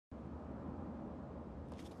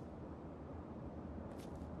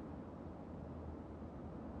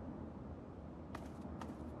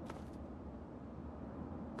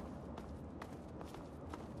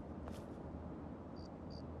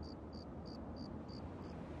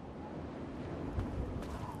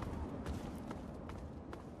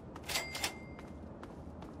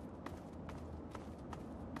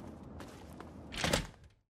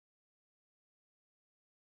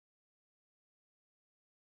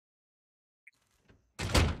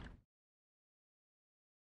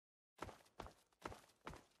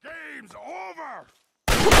game's over!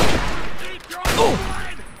 Eat your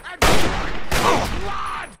blood and drink your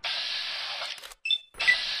blood!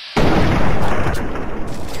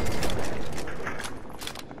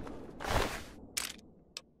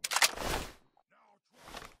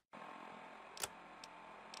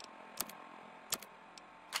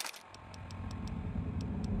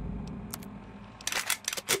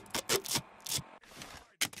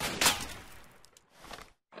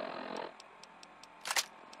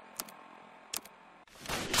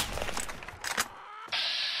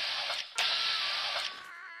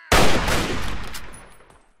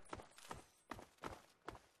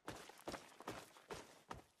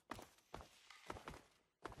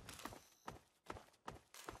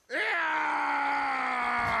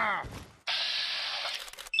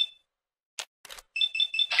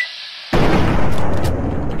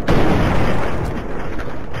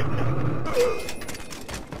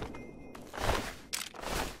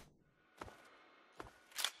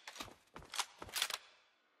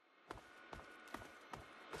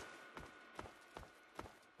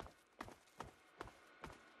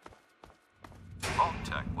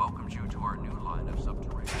 Vault-Tec welcomes you to our new line of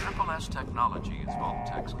subterranean. Triple S technology is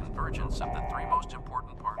Vault-Tec's convergence of the three most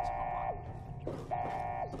important parts of a life.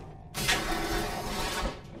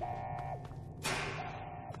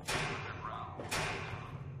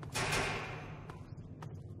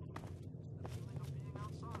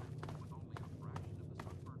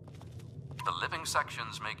 The living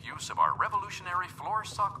sections make use of our revolutionary floor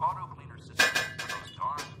suck auto cleaner system for those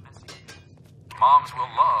darn messy dishes. Moms will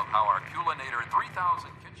love how our Culinator 3000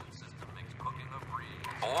 kitchen system makes cooking a breeze.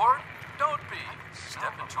 Or don't be.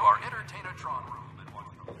 Step into our Entertainatron room and watch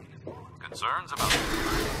the concerns about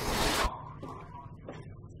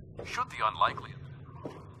should the unlikely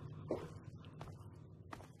event.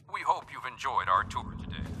 We hope you've enjoyed our tour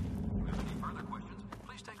today. If you have any further questions,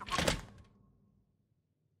 please take a break.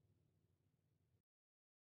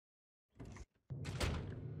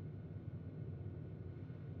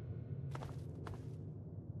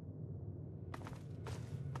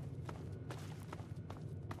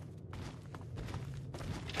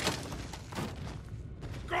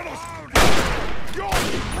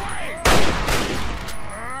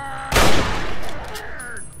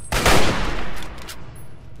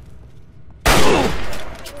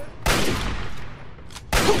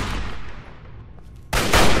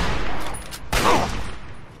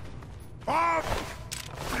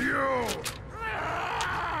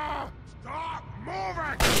 Stop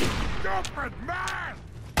moving! Stupid man!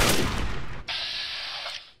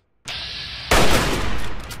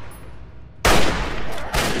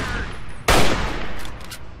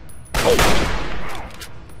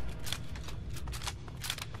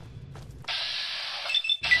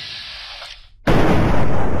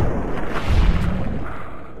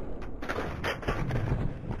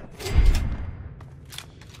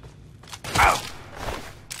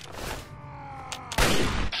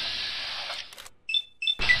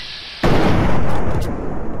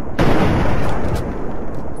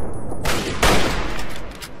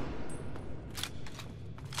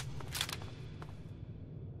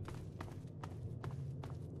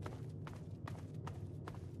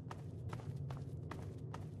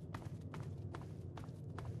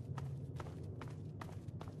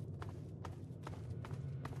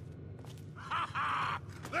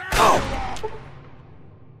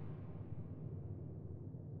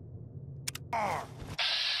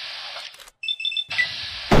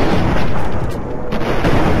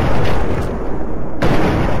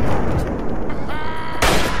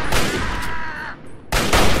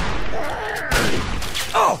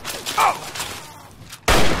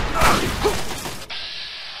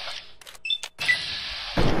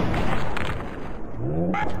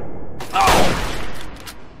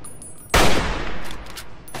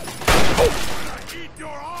 Eat your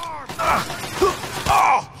arm!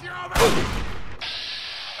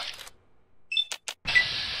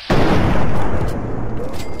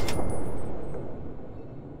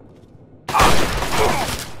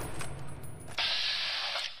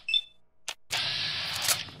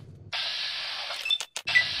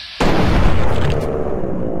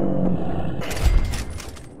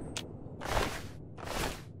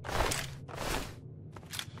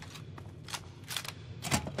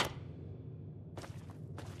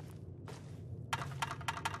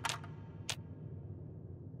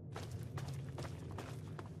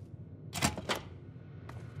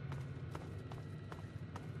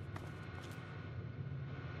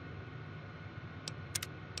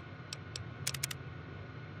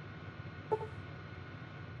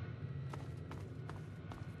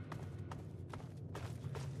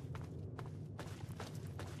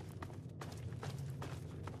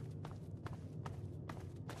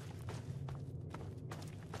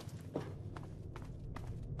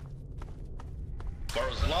 For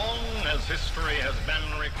as long as history has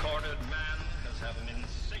been recorded, man has had an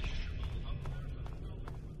insatiable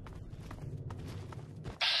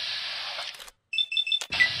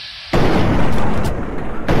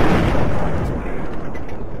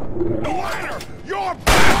The ladder! You're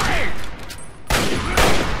bleeding!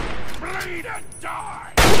 Bleed and die!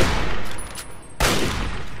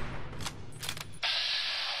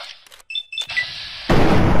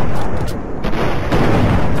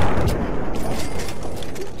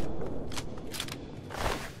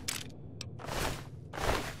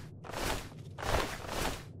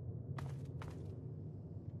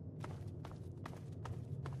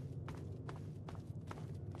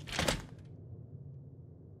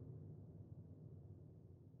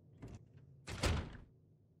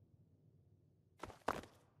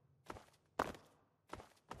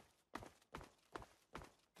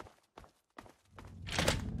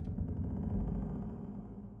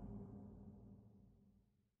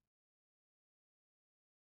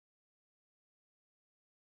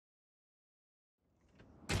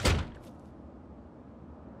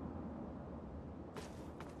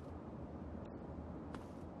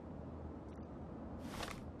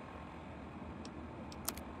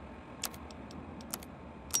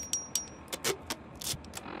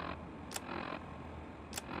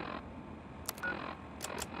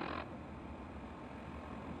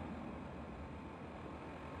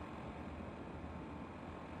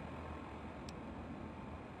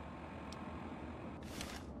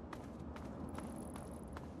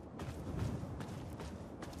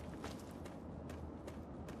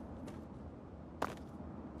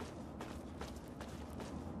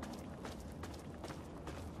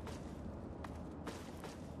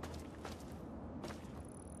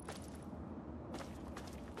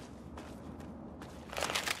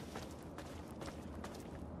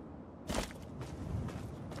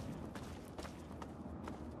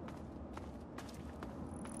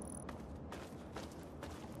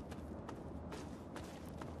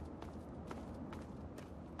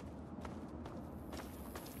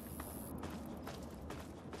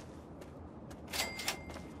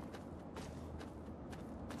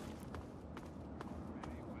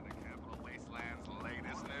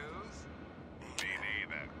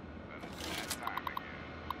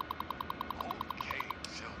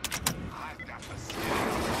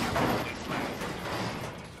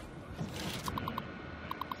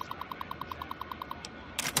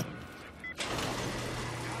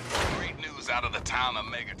 Out of the town of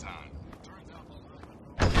Megaton.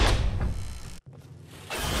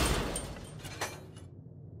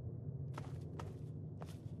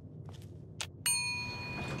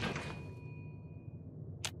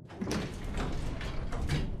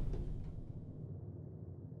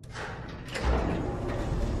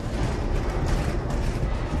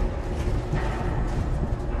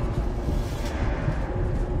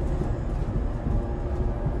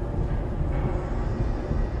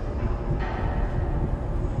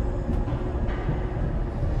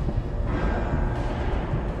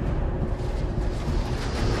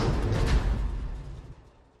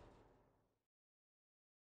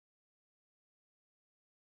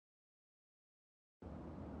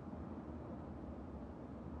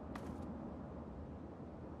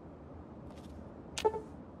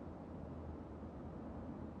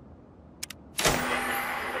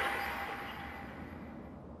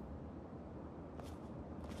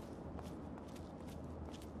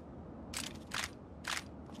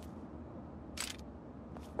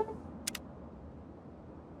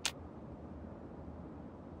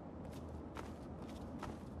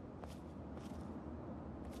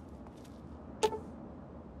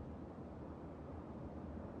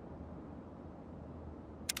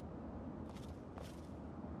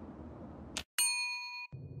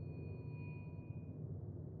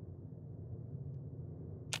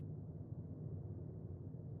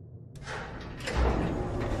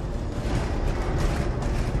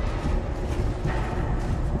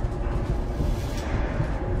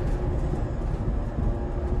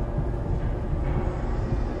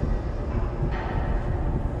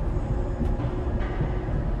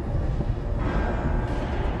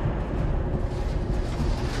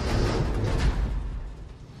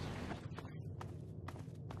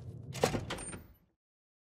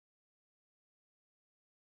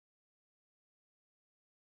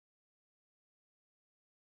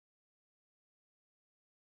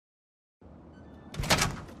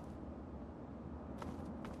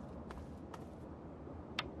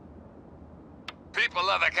 People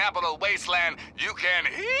of the Capital Wasteland, you can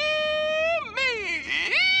hear me!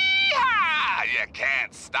 Yee-haw! You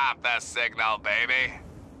can't stop the signal, baby.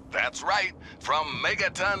 That's right, from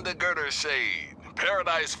Megaton to Girder Shade.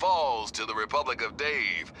 Paradise Falls to the Republic of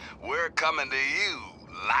Dave. We're coming to you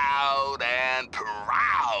loud and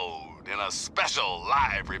proud in a special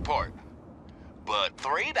live report. But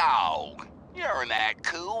Three Dog, you're in that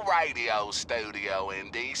cool radio studio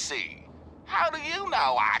in D.C. How do you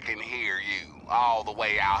know I can hear you all the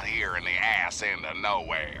way out here in the ass end of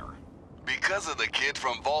nowhere? Because of the kid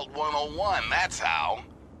from Vault 101, that's how.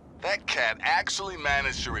 That cat actually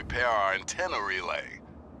managed to repair our antenna relay.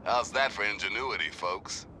 How's that for ingenuity,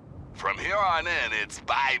 folks? From here on in, it's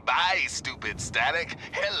bye-bye, stupid static.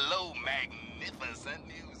 Hello, magnificent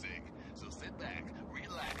music. So sit back,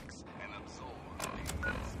 relax, and absorb these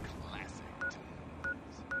classic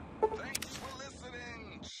tunes. Thanks for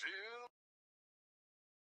listening. Chill.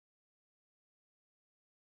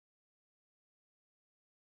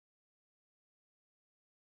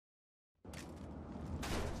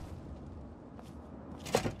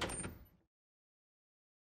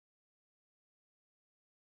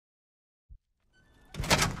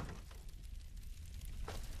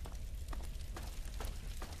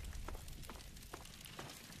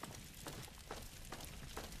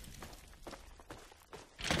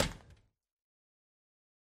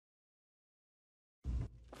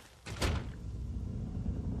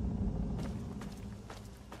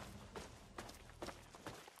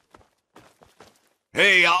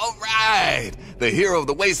 Hey, all right! The hero of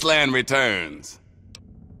the wasteland returns.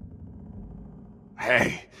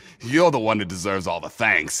 Hey, you're the one that deserves all the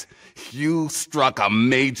thanks. You struck a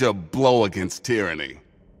major blow against tyranny.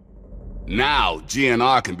 Now,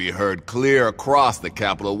 GNR can be heard clear across the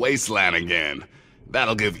capital wasteland again.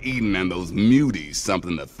 That'll give Eden and those muties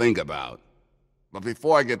something to think about. But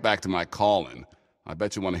before I get back to my calling, I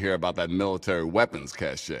bet you want to hear about that military weapons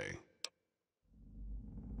cache.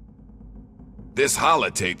 This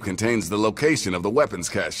holotape contains the location of the weapons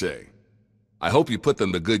cache. I hope you put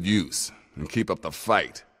them to good use and keep up the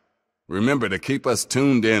fight. Remember to keep us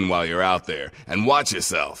tuned in while you're out there, and watch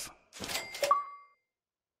yourself.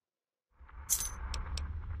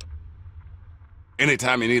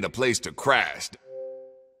 Anytime you need a place to crash,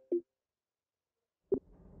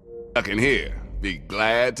 I can hear. Be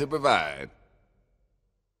glad to provide.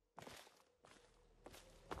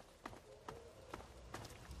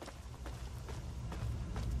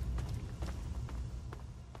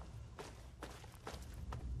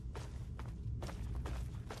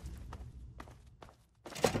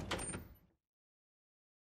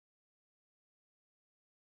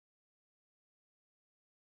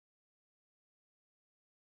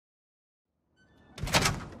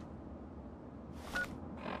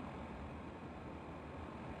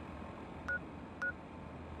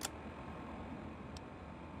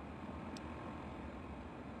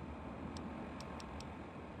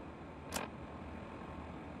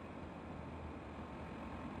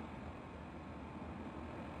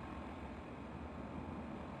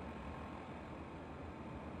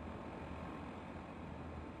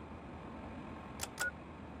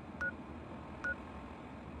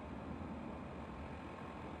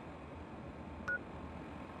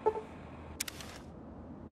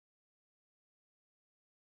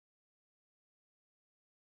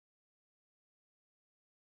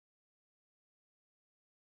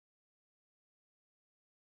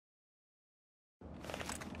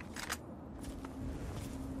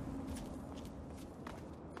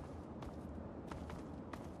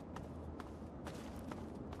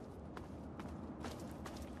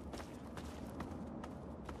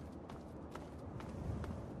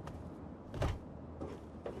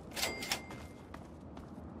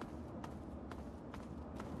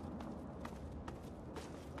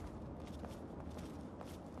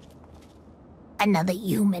 Another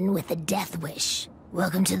human with a death wish.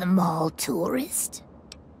 Welcome to the mall, tourist.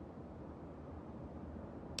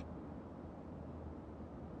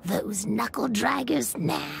 Those knuckle draggers?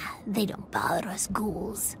 Nah, they don't bother us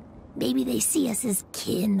ghouls. Maybe they see us as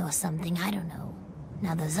kin or something, I don't know.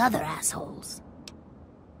 Now those other assholes.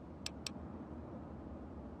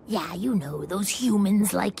 Yeah, you know, those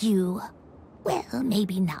humans like you. Well,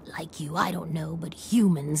 maybe not like you, I don't know, but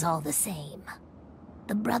humans all the same.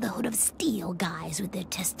 The Brotherhood of Steel guys with their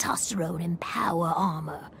testosterone and power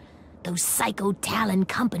armor. Those Psycho Talon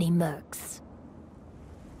Company mercs.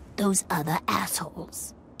 Those other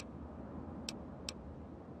assholes.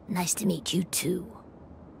 Nice to meet you too.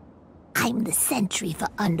 I'm the sentry for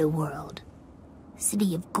Underworld.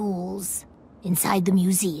 City of ghouls, inside the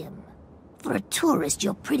museum. For a tourist,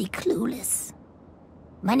 you're pretty clueless.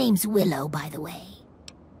 My name's Willow, by the way.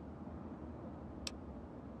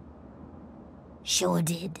 Sure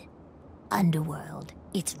did. Underworld.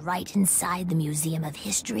 It's right inside the Museum of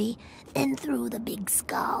History, then through the big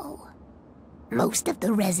skull. Most of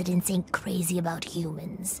the residents ain't crazy about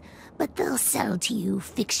humans, but they'll sell to you,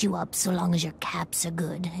 fix you up so long as your caps are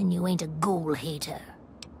good and you ain't a ghoul hater.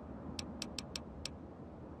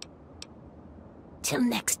 Till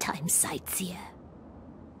next time, sightseer.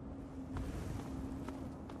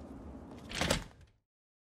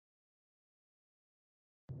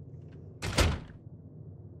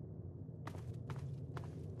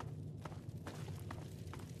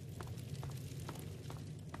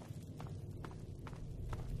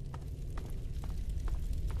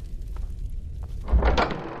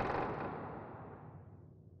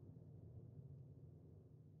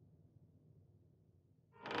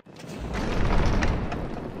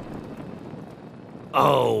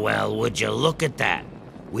 Oh, well, would you look at that?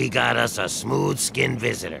 We got us a smooth-skinned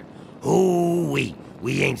visitor. Hoo-wee,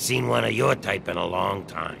 we ain't seen one of your type in a long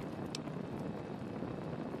time.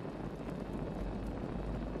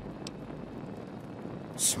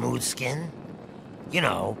 Smooth skin? You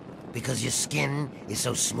know, because your skin is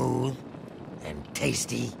so smooth and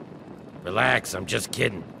tasty. Relax, I'm just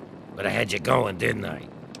kidding. But I had you going, didn't I?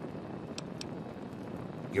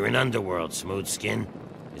 You're in Underworld, smooth skin.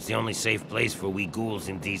 It's the only safe place for we ghouls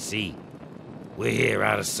in D.C. We're here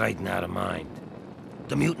out of sight and out of mind.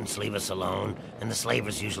 The mutants leave us alone, and the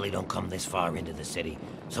slavers usually don't come this far into the city,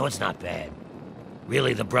 so it's not bad.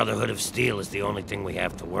 Really, the Brotherhood of Steel is the only thing we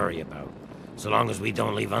have to worry about. So long as we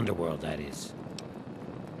don't leave Underworld, that is.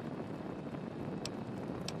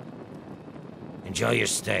 Enjoy your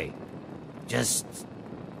stay. Just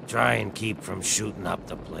try and keep from shooting up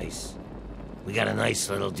the place. We got a nice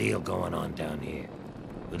little deal going on down here.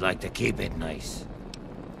 We'd like to keep it nice.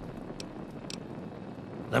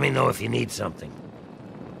 Let me know if you need something.